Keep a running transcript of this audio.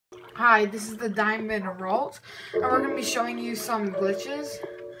Hi, this is the Diamond Vault, and we're going to be showing you some glitches.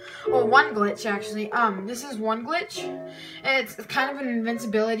 Well, one glitch, actually. This is one glitch. It's kind of an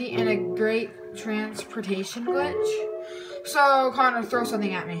invincibility and a great transportation glitch. So, Connor, throw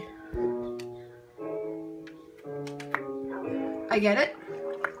something at me. I get it.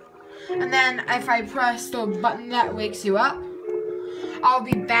 And then, if I press the button that wakes you up, I'll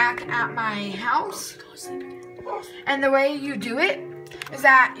be back at my house. And the way you do it is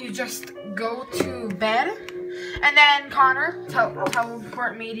that you just go to bed, and then Connor,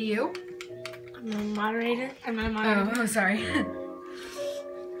 teleport me to you. I'm a moderator. I'm not a moderator. Oh, sorry. Why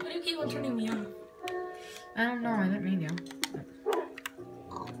do you keep on turning me on? I don't know. I didn't mean to.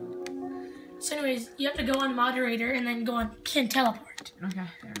 So anyways, you have to go on moderator and then go on can teleport. Okay.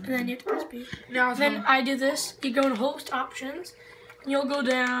 And then you have to press B. Now then I do this. You go to host options. And you'll go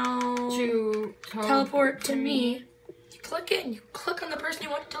down to teleport to me. You click it and you click on the person you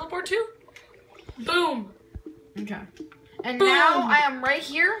want to teleport to. Boom. Okay. And Boom. now I am right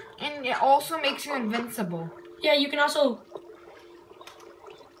here, and it also makes you invincible. Yeah, you can also.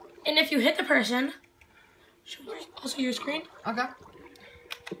 And if you hit the person, show also your screen. Okay.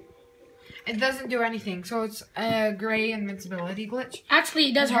 It doesn't do anything, so it's a gray invincibility glitch. Actually,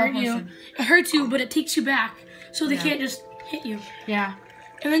 it does hurt you. It hurts you, but it takes you back, so they can't just hit you. Yeah.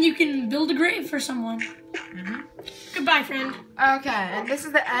 And then you can build a grave for someone. Goodbye, friend. Okay, and this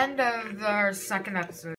is the end of our second episode.